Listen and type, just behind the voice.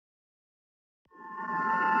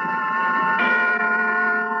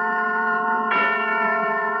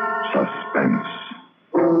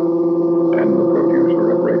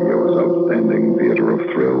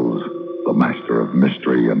of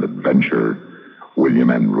mystery and adventure, William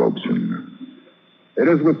N. Robeson. It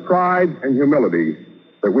is with pride and humility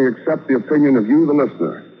that we accept the opinion of you, the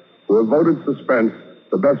listener, who have voted Suspense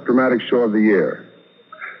the best dramatic show of the year.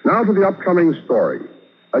 Now to the upcoming story,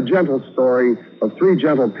 a gentle story of three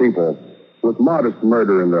gentle people with modest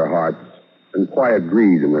murder in their hearts and quiet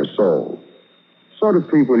greed in their souls. Sort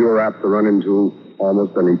of people you're apt to run into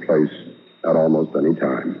almost any place at almost any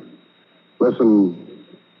time. Listen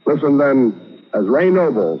then, as Ray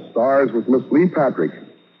Noble stars with Miss Lee Patrick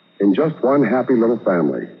in Just One Happy Little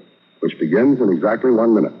Family, which begins in exactly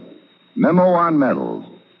 1 minute. Memo on medals.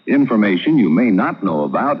 Information you may not know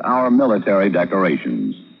about our military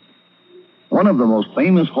decorations. One of the most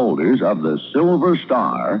famous holders of the Silver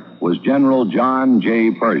Star was General John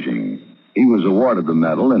J. Pershing. He was awarded the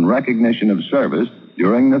medal in recognition of service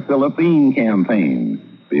during the Philippine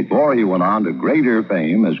Campaign, before he went on to greater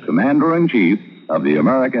fame as Commander-in-Chief of the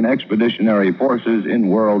American Expeditionary Forces in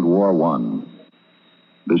World War I.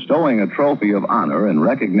 Bestowing a trophy of honor in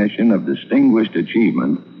recognition of distinguished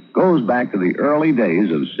achievement goes back to the early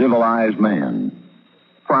days of civilized man.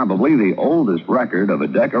 Probably the oldest record of a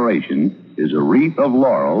decoration is a wreath of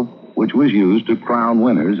laurel, which was used to crown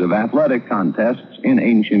winners of athletic contests in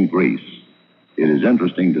ancient Greece. It is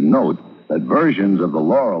interesting to note that versions of the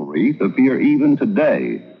laurel wreath appear even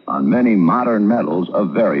today on many modern medals of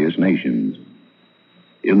various nations.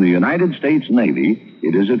 In the United States Navy,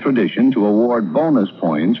 it is a tradition to award bonus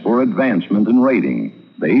points for advancement in rating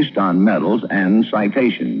based on medals and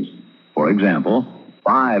citations. For example,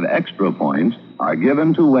 5 extra points are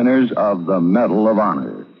given to winners of the Medal of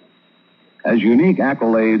Honor. As unique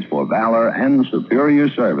accolades for valor and superior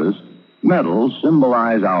service, medals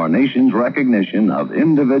symbolize our nation's recognition of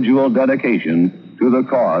individual dedication to the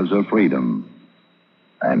cause of freedom.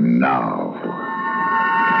 And now,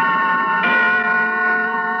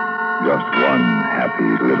 Just One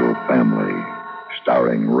Happy Little Family,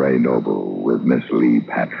 starring Ray Noble with Miss Lee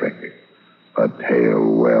Patrick. A tale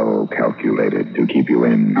well calculated to keep you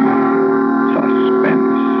in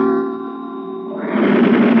suspense.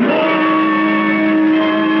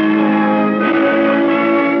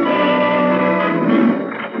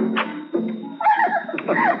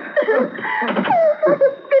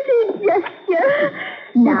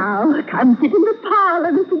 Now, come sit in the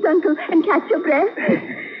parlor, Mr. Dunkel, and catch your breath.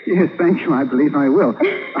 Yes, thank you. I believe I will.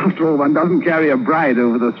 After all, one doesn't carry a bride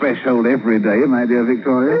over the threshold every day, my dear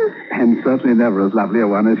Victoria. And certainly never as lovely a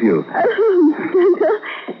one as you. Oh, Mr. Dunkel,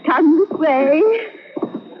 come this way.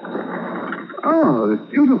 Oh, this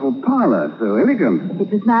beautiful parlor, so elegant.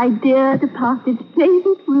 It was my dear departed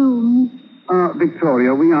favorite room.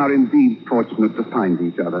 Victoria, we are indeed fortunate to find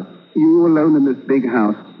each other. You alone in this big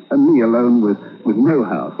house, and me alone with no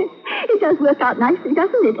house. It does work out nicely,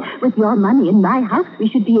 doesn't it? With your money in my house, we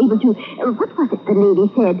should be able to... what was it the lady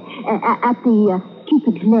said at the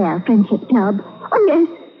Cupid's Lair Friendship Club? Oh, yes.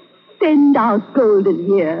 Spend our golden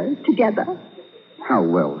years together. How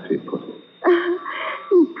well she put it.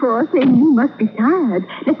 Poor thing, you must be tired.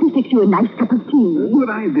 Let me fix you a nice cup of tea. Good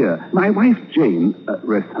idea. My wife, Jane,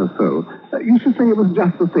 rest her soul, used to say it was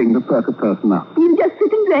just the thing to perk a person up. You just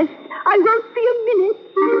sit and rest. I won't be a minute.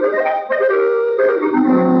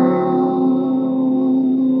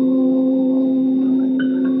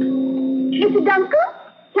 Mr. Dunkel,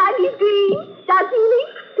 Chinese green, Darjeeling,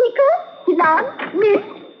 pickle, Ceylon, mint.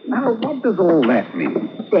 Now, what does all that mean?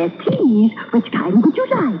 They're teas. Which kind would you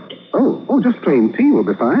like? Oh, just plain tea will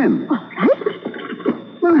be fine. All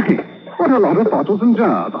right. My, what a lot of bottles and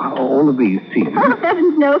jars. All of these teas. Oh,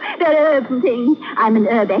 heavens, no. They're herbs and things. I'm an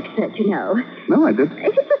herb expert, you know. No, I didn't.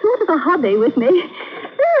 It's just a sort of a hobby with me.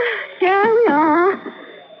 Here we are.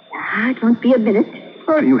 It won't be a minute.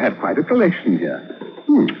 Oh, you have quite a collection here.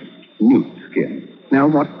 Newt skin. Now,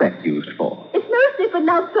 what's that used for? It's mostly for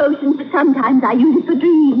love potions, but sometimes I use it for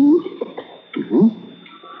dreams.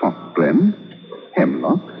 Poplen,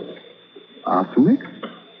 hemlock, arsenic,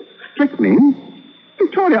 strychnine.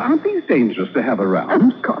 Victoria, aren't these dangerous to have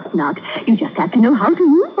around? Of course not. You just have to know how to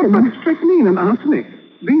use them. But strychnine and arsenic,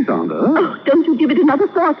 these aren't herbs. Oh, don't you give it another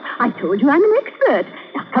thought. I told you I'm an expert.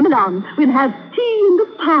 Now, come along. We'll have tea in the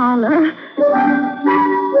parlor.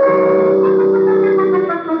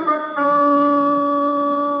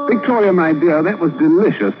 Victoria, my dear, that was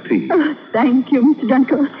delicious tea. Oh, thank you, Mr.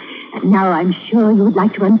 Dunkel. And now I'm sure you would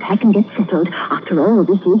like to unpack and get settled. After all,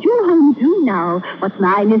 this is your home, too, now. What's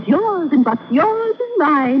mine is yours, and what's yours is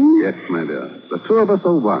mine. Yes, my dear. The two of us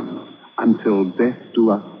are one, until death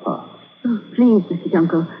do us part. Oh, please, Mr.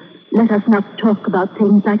 Dunkel, let us not talk about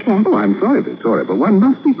things like that. Oh, I'm sorry, Victoria, but one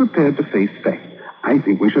must be prepared to face facts. I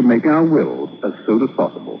think we should make our wills as soon as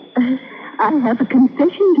possible. I have a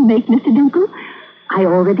confession to make, Mr. Dunkel. I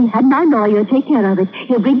already had my lawyer take care of it.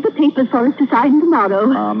 He'll bring the papers for us to sign tomorrow.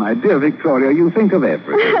 Ah, my dear Victoria, you think of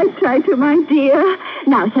everything. I try to, my dear.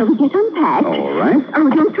 Now, shall we get unpacked? All right. Oh,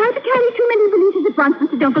 don't try to carry too many valises at once,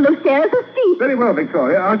 Mr. Dunkel. Those stairs are steep. Very well,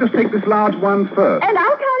 Victoria. I'll just take this large one first. And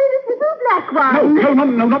I'll carry this little black one.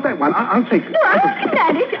 No, not that one. I'll take it. No, I'll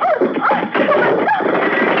manage.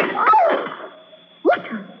 What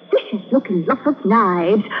a vicious-looking lot of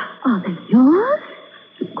knives. Are they yours?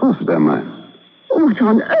 Of course they're mine. What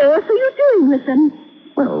on earth are you doing with them?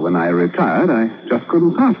 Well, when I retired, I just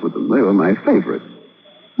couldn't part with them. They were my favorite.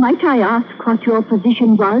 Might I ask what your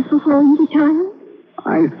position was before you retired?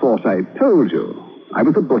 I thought I told you. I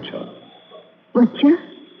was a butcher. Butcher?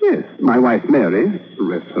 Yes. My wife, Mary,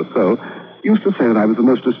 rest her soul, used to say that I was the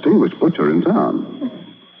most distinguished butcher in town.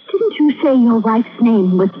 Didn't you say your wife's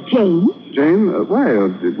name was Jane? Jane? Why,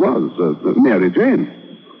 it was Mary Jane.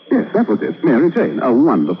 Yes, that was it. Mary Jane. A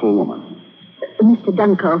wonderful woman. Mr.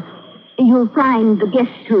 Dunkel, you'll find the guest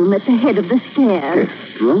room at the head of the stairs.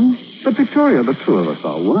 Guest room? But, Victoria, the two of us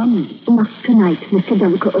are one. Not tonight, Mr.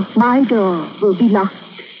 Dunkel. My door will be locked.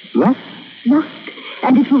 Locked? Locked.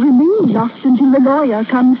 And it will remain locked until the lawyer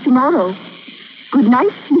comes tomorrow. Good night,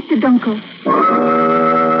 Mr. Dunkel.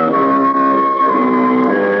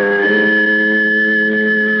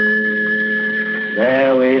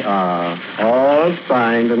 There we are, all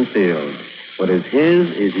signed and sealed. What is his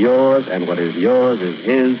is yours, and what is yours is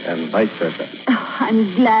his, and vice versa. Oh,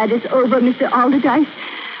 I'm glad it's over, Mr. Alderdice.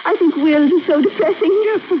 I think wills are so depressing.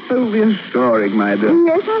 So reassuring, my dear.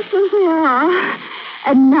 Yes, I suppose they are.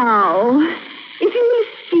 And now, if you will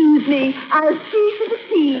excuse me, I'll see to the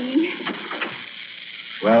tea.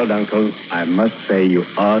 Well, Dunkel, I must say you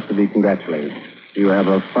ought to be congratulated. You have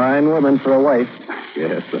a fine woman for a wife.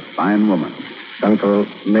 Yes, a fine woman. Dunkel,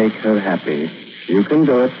 make her happy. You can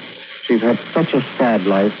do it. She's had such a sad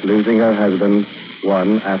life, losing her husband,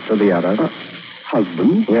 one after the other.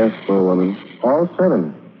 Husband? Yes, poor woman. All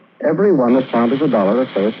 7. Every one as sound as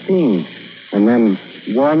 $1.13. And then,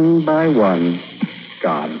 one by one,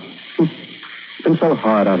 gone. It's been so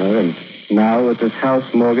hard on her, and now with this house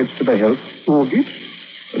mortgaged to the hilt. Mortgage?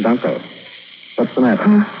 Dunkel, what's the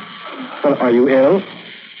matter? Well, are you ill?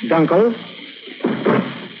 Dunkel?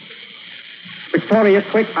 Victoria,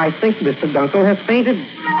 quick, I think Mr. Dunkel has fainted.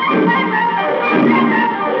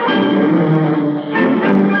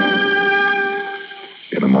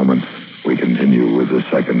 In a moment, we continue with the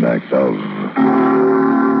second act of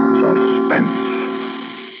Suspense.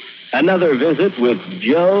 Another visit with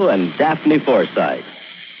Joe and Daphne Forsythe.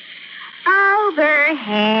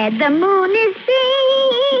 Overhead, the moon is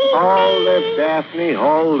beaming. Hold it, Daphne,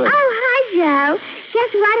 hold it. Oh, hi, Joe.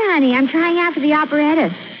 Guess what, honey? I'm trying out for the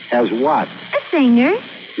operetta. As what? A singer.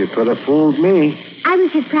 You could have fooled me. I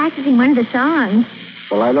was just practicing one of the songs.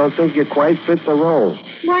 Well, I don't think you quite fit the role.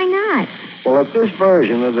 Why not? Well, if this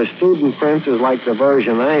version of the Student Prince is like the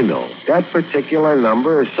version I know, that particular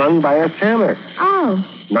number is sung by a tenor. Oh,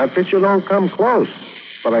 Not that you don't come close,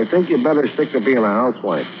 but I think you better stick to being a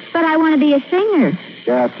housewife. but I want to be a singer.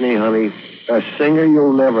 Daphne, honey, a singer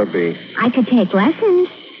you'll never be. I could take lessons.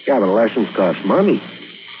 Yeah, but lessons cost money.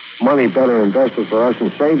 Money better invested for us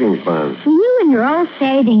in savings bonds. You and your old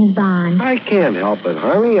savings bond. I can't help it,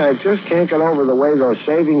 honey. I just can't get over the way those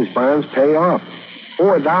savings bonds pay off.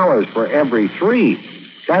 $4 for every 3.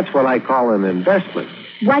 That's what I call an investment.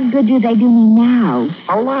 What good do they do me now?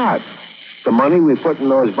 A lot. The money we put in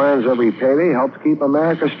those bonds every payday helps keep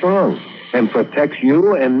America strong and protects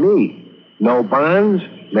you and me. No bonds,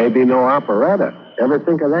 maybe no operetta. Ever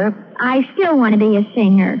think of that? I still want to be a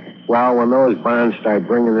singer. Well, when those bonds start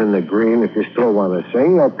bringing in the green, if you still want to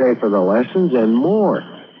sing, they'll pay for the lessons and more.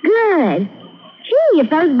 Good. Gee, if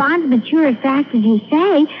those bonds mature as fast as you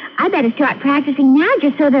say, I better start practicing now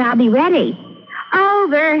just so that I'll be ready.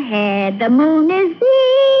 Overhead, the moon is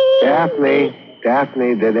beaming.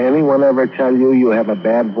 Daphne, did anyone ever tell you you have a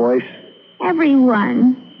bad voice?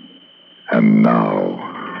 Everyone. And now,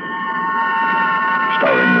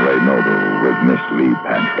 starring Ray Noble with Miss Lee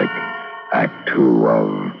Patrick, Act 2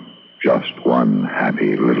 of Just One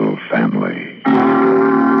Happy Little Family.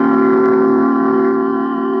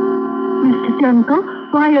 Mr.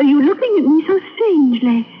 Dunkel, why are you looking at me so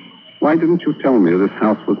strangely? Why didn't you tell me this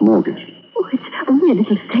house was mortgaged? Oh, it's only a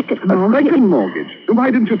little second A mortgage. second mortgage? Why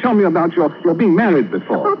didn't you tell me about your being married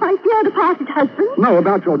before? Oh, my dear departed husband. No,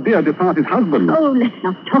 about your dear departed husband. Oh, let's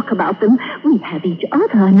not talk about them. We have each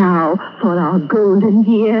other now for our golden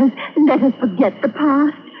years. Let us forget the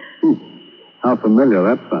past. How familiar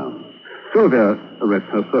that sounds. Sylvia, rest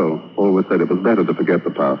her soul, always said it was better to forget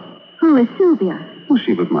the past. Who is Sylvia? Well,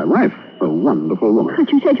 she was my wife. A wonderful woman.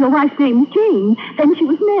 But you said your wife's name was Jane. Then she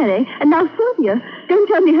was Mary. And now Sylvia. Don't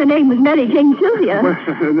tell me her name was Mary Jane Sylvia. Well,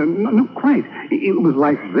 not quite. It was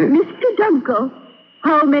like this. Mr. Dunkel,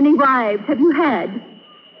 how many wives have you had?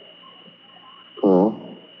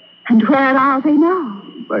 4. And where are they now?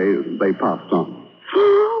 They passed on. 4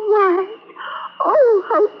 wives? Oh,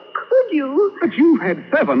 how could you? But you've had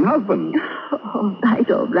 7 husbands. All right,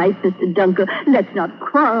 Mr. Dunkel. Let's not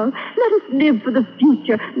quarrel. Let us live for the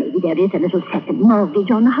future. Maybe there is a little second mortgage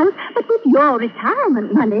on the house, but with your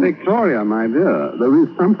retirement money... Victoria, my dear, there is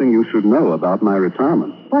something you should know about my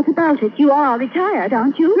retirement. What about it? You are retired,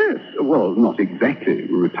 aren't you? Yes. Well, not exactly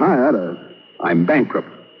retired. I'm bankrupt.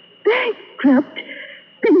 Bankrupt?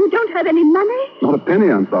 Then you don't have any money? Not a penny,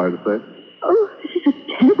 I'm sorry to say. Oh, this is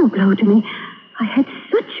a terrible blow to me. I had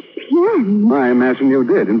such plans. I imagine you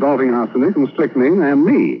did, involving arsenic and strychnine and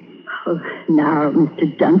me. Oh, now,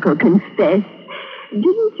 Mr. Dunkel, confess.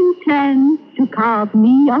 Didn't you plan to carve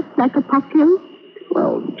me up like a populace?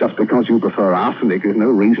 Well, just because you prefer arsenic is no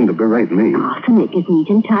reason to berate me. Arsenic is neat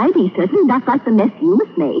and tidy, certainly not like the mess you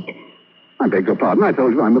must make. I beg your pardon. I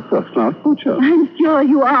told you I'm a first-class butcher. I'm sure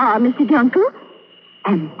you are, Mr. Dunkel.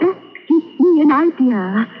 And that gives me an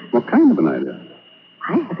idea. What kind of an idea?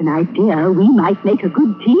 I have an idea we might make a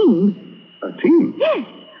good team. A team? Yes.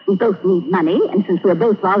 We both need money, and since we're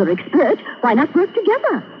both rather expert, why not work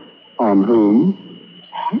together? On whom?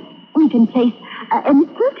 Well, we can place an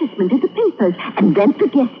advertisement in the papers and rent the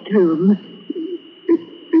guest room.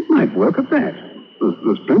 It might work at that.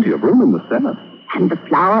 There's plenty of room in the cellar. And the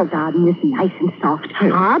flower garden is nice and soft.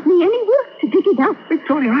 Yes. Hardly any work to dig it up.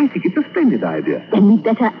 Victoria, I think it's a splendid idea. Then we'd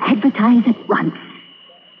better advertise at once.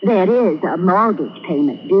 There is a mortgage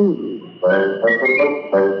payment due.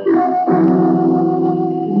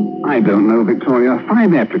 I don't know, Victoria.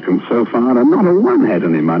 5 applicants so far, and not a one had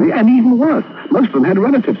any money. And even worse, most of them had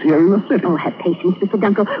relatives here in the city. Oh, have patience, Mr.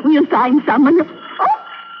 Dunkel. We'll find someone. Oh,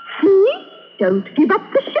 see? Don't give up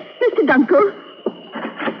the ship, Mr. Dunkel.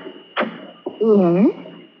 Yes?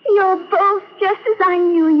 You're both just as I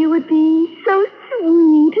knew you would be. So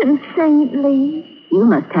sweet and saintly. You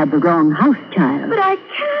must have the wrong house, child. But I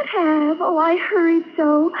can't have. Oh, I hurried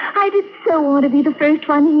so. I did so want to be the first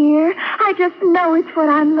one here. I just know it's what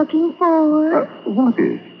I'm looking for. What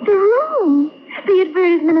is? The room. The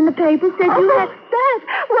advertisement in the paper said you had... that.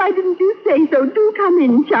 Why didn't you say so? Do come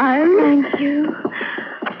in, child. Thank you.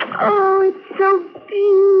 Oh, it's so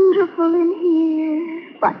beautiful in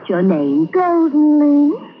here. What's your name?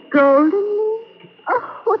 Goldenly. Goldenly?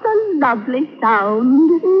 Oh, what a lovely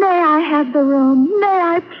sound. May I have the room? May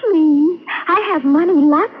I, please? I have money,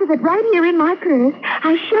 lots of it, right here in my purse.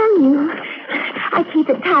 I show you. I keep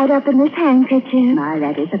it tied up in this handkerchief. My,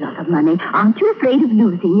 that is a lot of money. Aren't you afraid of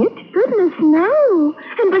losing it? Goodness, no.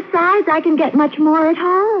 And besides, I can get much more at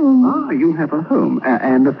home. Ah, you have a home.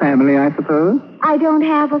 And a family, I suppose? I don't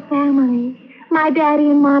have a family. My daddy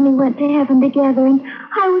and mommy went to heaven together, and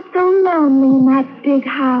I was so lonely in that big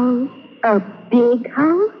house. A big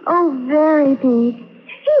house? Oh, very big.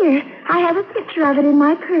 Here, I have a picture of it in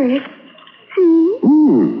my purse. See?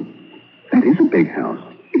 That is a big house.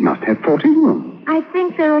 It must have 40 rooms. I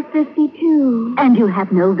think there are 52. And you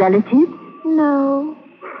have no relatives? No.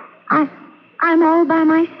 I'm all by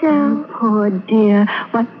myself. Oh, poor dear.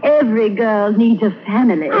 But every girl needs a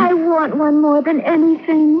family. I want one more than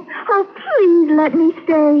anything. Oh, please let me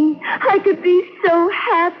stay. I could be so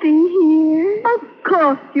happy here. Of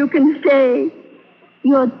course you can stay.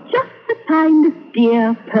 You're just the kind of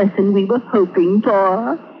dear person we were hoping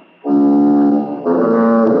for.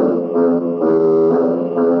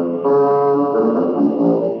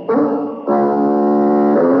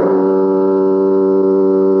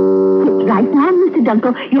 Sit right down, Mr.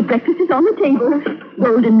 Dunkel. Your breakfast is on the table.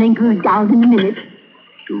 Golden Link goes down in a minute.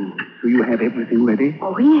 Do you have everything ready?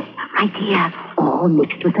 Oh, yes, right here. All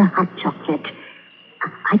mixed with a hot chocolate.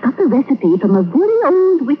 I got the recipe from a very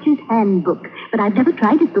old witch's handbook, but I've never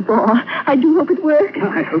tried it before. I do hope it works.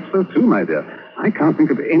 I hope so, too, my dear. I can't think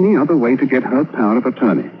of any other way to get her power of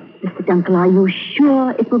attorney. Mr. Dunkel, are you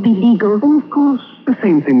sure it will be legal? Oh, of course. The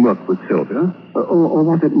same thing worked with Sylvia. Or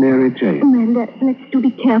was it Mary Jane? Well, let's do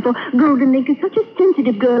be careful. Golden Link is such a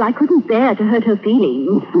sensitive girl, I couldn't bear to hurt her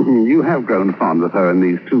feelings. You have grown fond of her in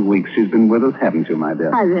these 2 weeks she's been with us, haven't you, my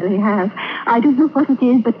dear? I really have. I don't know what it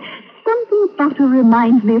is, but something about her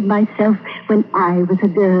reminds me of myself when I was a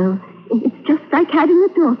girl. It's just like having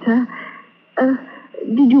a daughter.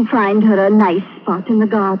 Did you find her a nice spot in the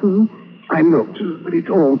garden? I looked, but it's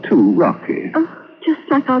all too rocky. Just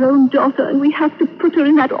like our own daughter, and we have to put her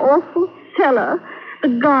in that awful cellar. The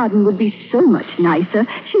garden would be so much nicer.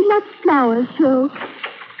 She loves flowers so.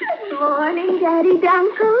 Good morning, Daddy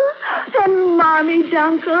Dunkel. Then, Mommy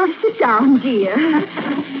Dunkel, sit down, dear.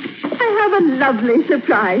 I have a lovely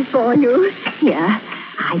surprise for you. Here,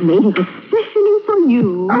 I made it especially for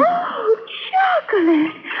you. Oh,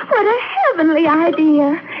 chocolate. What a heavenly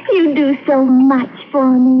idea. You do so much for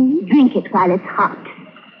me. Drink it while it's hot.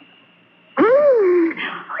 Oh,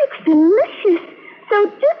 it's delicious. So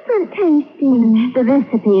different tasting. The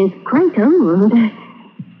recipe is quite old.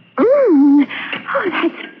 Oh,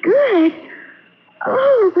 that's good.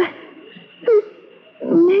 Oh, but it's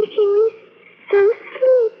making me so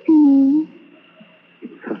sleepy.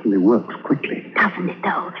 It certainly works quickly. Doesn't it,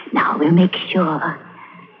 though? Now we'll make sure.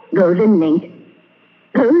 Golden Link.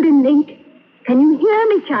 Golden Link. Can you hear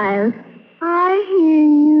me, child? I hear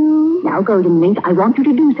you. Now, Golden Link, I want you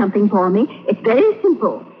to do something for me. It's very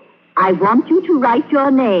simple. I want you to write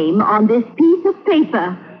your name on this piece of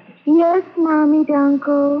paper. Yes, Mommy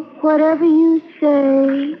Dunkel. Whatever you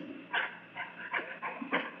say.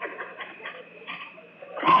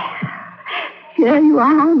 Here you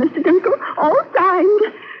are, Mr. Dunkel, all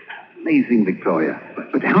signed. Amazing, Victoria.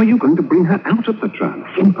 But how are you going to bring her out of the trance?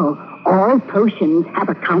 Simple. All potions have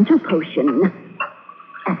a counter potion.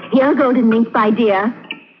 Here, Golden Link, my dear.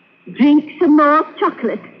 Drink some more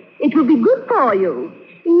chocolate. It will be good for you.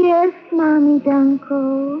 Yes, Mommy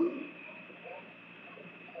Dunkel.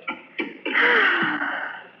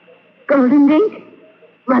 Golden Link,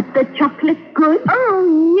 was the chocolate good? Oh,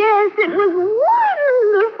 yes, it was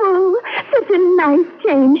wonderful. Such a nice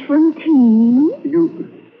change from tea.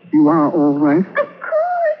 You are all right? Of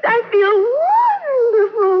course, I feel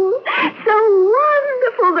wonderful. So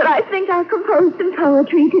wonderful that I think I'll compose some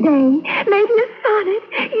poetry today. Maybe a sonnet.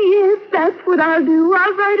 Yes, that's what I'll do.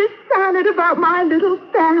 I'll write a sonnet about my little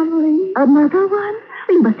family. Another one?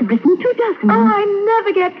 You must have written 2 dozen. Oh, I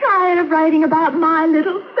never get tired of writing about my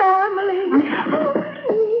little family.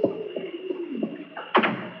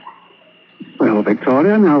 Well,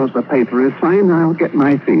 Victoria, now that the paper is signed, I'll get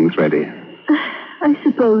my things ready. I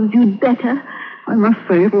suppose you'd better. I must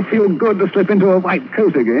say it'll feel good to slip into a white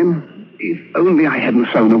coat again. If only I hadn't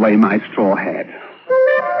thrown away my straw hat.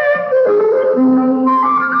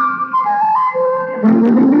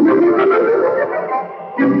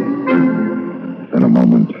 In a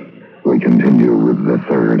moment, we continue with the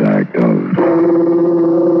third act of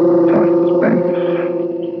Suspense.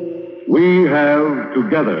 We have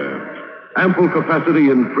together ample capacity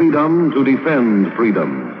and freedom to defend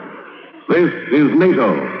freedom. This is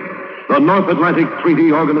NATO, the North Atlantic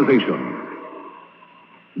Treaty Organization.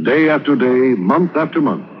 Day after day, month after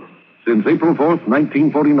month, since April 4th,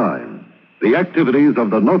 1949, the activities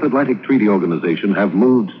of the North Atlantic Treaty Organization have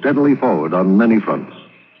moved steadily forward on many fronts.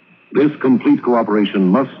 This complete cooperation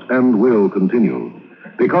must and will continue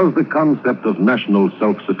because the concept of national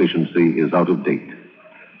self-sufficiency is out of date.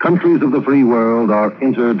 Countries of the free world are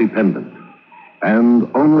interdependent, and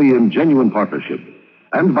only in genuine partnership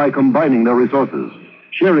and by combining their resources,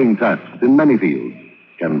 sharing tasks in many fields,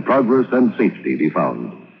 can progress and safety be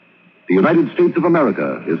found. The United States of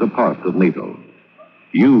America is a part of NATO.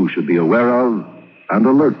 You should be aware of and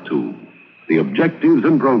alert to the objectives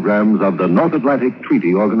and programs of the North Atlantic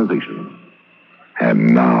Treaty Organization.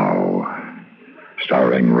 And now,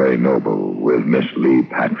 starring Ray Noble with Miss Lee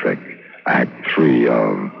Patrick, Act 3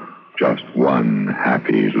 of Just One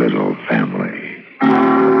Happy Little Family.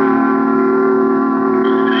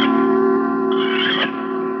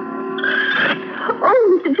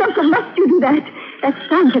 Oh, Mr. Dunkel, must you do that? That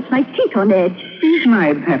sound sets my teeth on edge. These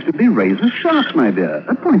knives have to be razor sharp, my dear.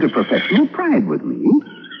 A point of professional pride with me.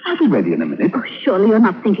 I'll be ready in a minute. Oh, surely you're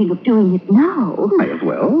not thinking of doing it now. May as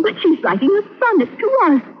well. But she's writing a sonnet to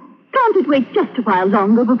us. Can't it wait just a while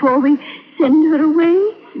longer before we send her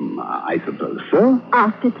away? I suppose so.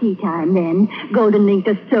 After tea time, then. Golden Link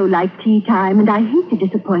does so like tea time, and I hate to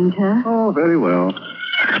disappoint her. Oh, very well.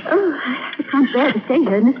 Oh, I can't bear to stay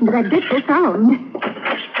here and listen to that dreadful sound.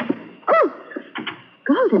 Oh,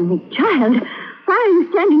 Golden Link, child, why are you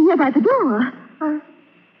standing here by the door?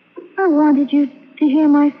 I wanted you to hear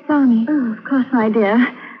my sonnet. Oh, of course, my dear.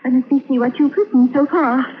 Let me see what you've written so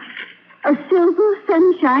far. A silver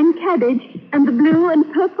sunshine cabbage and the blue and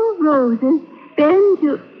purple roses bend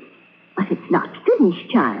to... But it's not finished,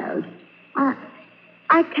 child.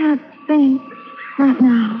 I can't think. Not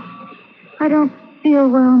now. I don't feel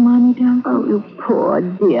well, Mommy Dunkel. Oh, you poor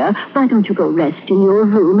dear. Why don't you go rest in your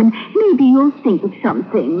room and maybe you'll think of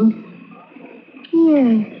something.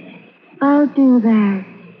 Yes, I'll do that.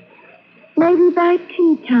 Maybe by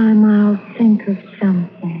tea time I'll think of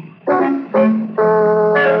something.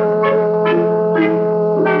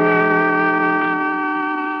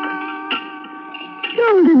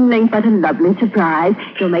 Golden Link, what a lovely surprise.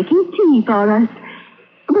 You're making tea for us.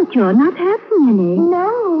 But but you're not having any.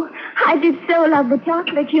 No. I did so love the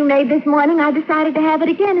chocolate you made this morning, I decided to have it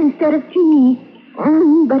again instead of tea.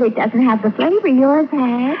 But it doesn't have the flavor yours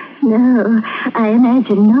had. No, I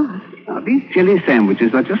imagine not. Now, these jelly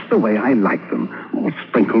sandwiches are just the way I like them, all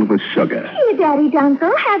sprinkled with sugar. Here, Daddy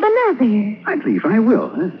Dunkel, have another. I believe I will.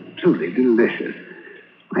 They're truly delicious.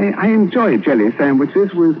 I enjoy jelly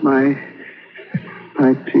sandwiches with my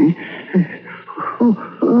tea. Oh,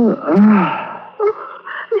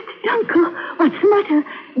 Mr. Dunkel, what's the matter?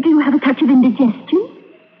 Do you have a touch of indigestion?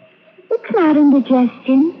 It's not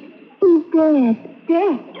indigestion. He's dead.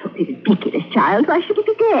 Dead? Oh, ridiculous, child. Why should he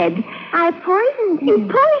be dead? I poisoned him. You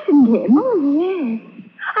poisoned him? Oh, yes.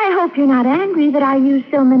 I hope you're not angry that I used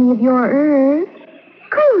so many of your herbs.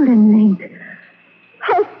 Golden Link.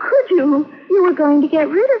 How could you? You were going to get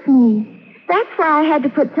rid of me. That's why I had to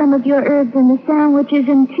put some of your herbs in the sandwiches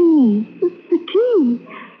and tea. The tea?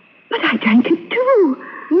 But I drank it too.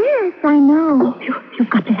 Yes, I know. Oh, you've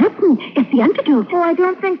got to help me. Get the antidote. Oh, I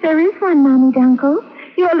don't think there is one, Mommy Dunkel.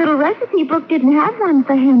 Your little recipe book didn't have one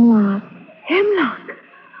for hemlock. Hemlock?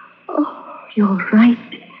 Oh, you're right.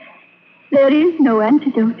 There is no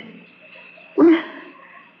antidote. Well,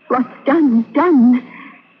 what's done is done.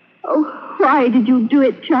 Oh, why did you do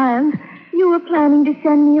it, child? You were planning to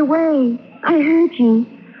send me away. I heard you.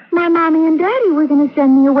 My Mommy and Daddy were going to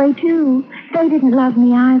send me away, too. They didn't love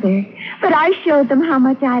me either. But I showed them how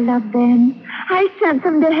much I loved them. I sent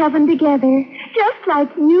them to heaven together, just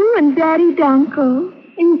like you and Daddy Dunkel.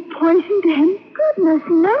 You poisoned him? Goodness,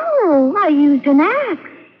 no. I used an axe.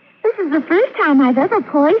 This is the first time I've ever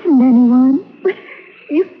poisoned anyone. But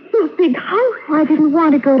your big house. I didn't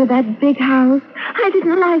want to go to that big house. I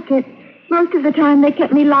didn't like it. Most of the time they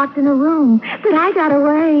kept me locked in a room. But I got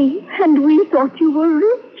away. And we thought you were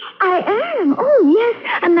rich. I am. Oh, yes.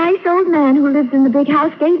 A nice old man who lives in the big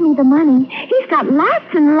house gave me the money. He's got lots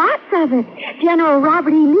and lots of it. General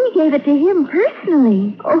Robert E. Lee gave it to him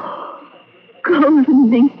personally. Oh, Golden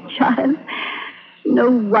Link, child. No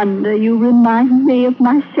wonder you remind me of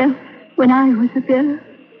myself when I was a girl.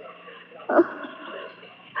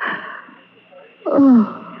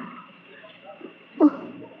 Oh.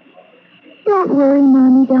 Don't worry,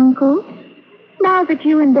 Mommy Dunkel. Now that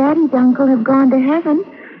you and Daddy Dunkel have gone to heaven,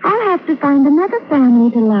 I'll have to find another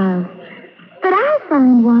family to love. But I'll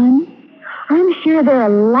find one. I'm sure there are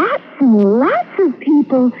lots and lots of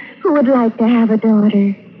people who would like to have a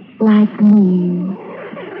daughter like me.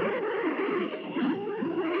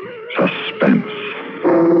 Suspense,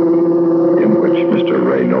 in which Mr.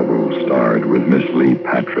 Ray Noble starred with Miss Lee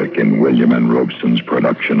Patrick in William N. Robeson's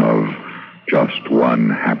production of Just One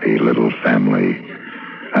Happy Little Family,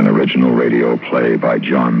 an original radio play by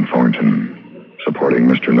John Thornton. Supporting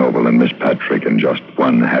Mr. Noble and Miss Patrick in Just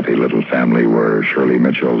One Happy Little Family were Shirley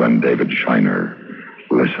Mitchell and David Shiner.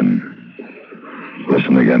 Listen.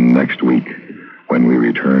 Listen again next week when we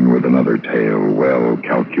return with another tale well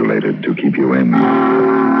calculated to keep you in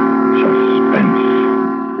suspense.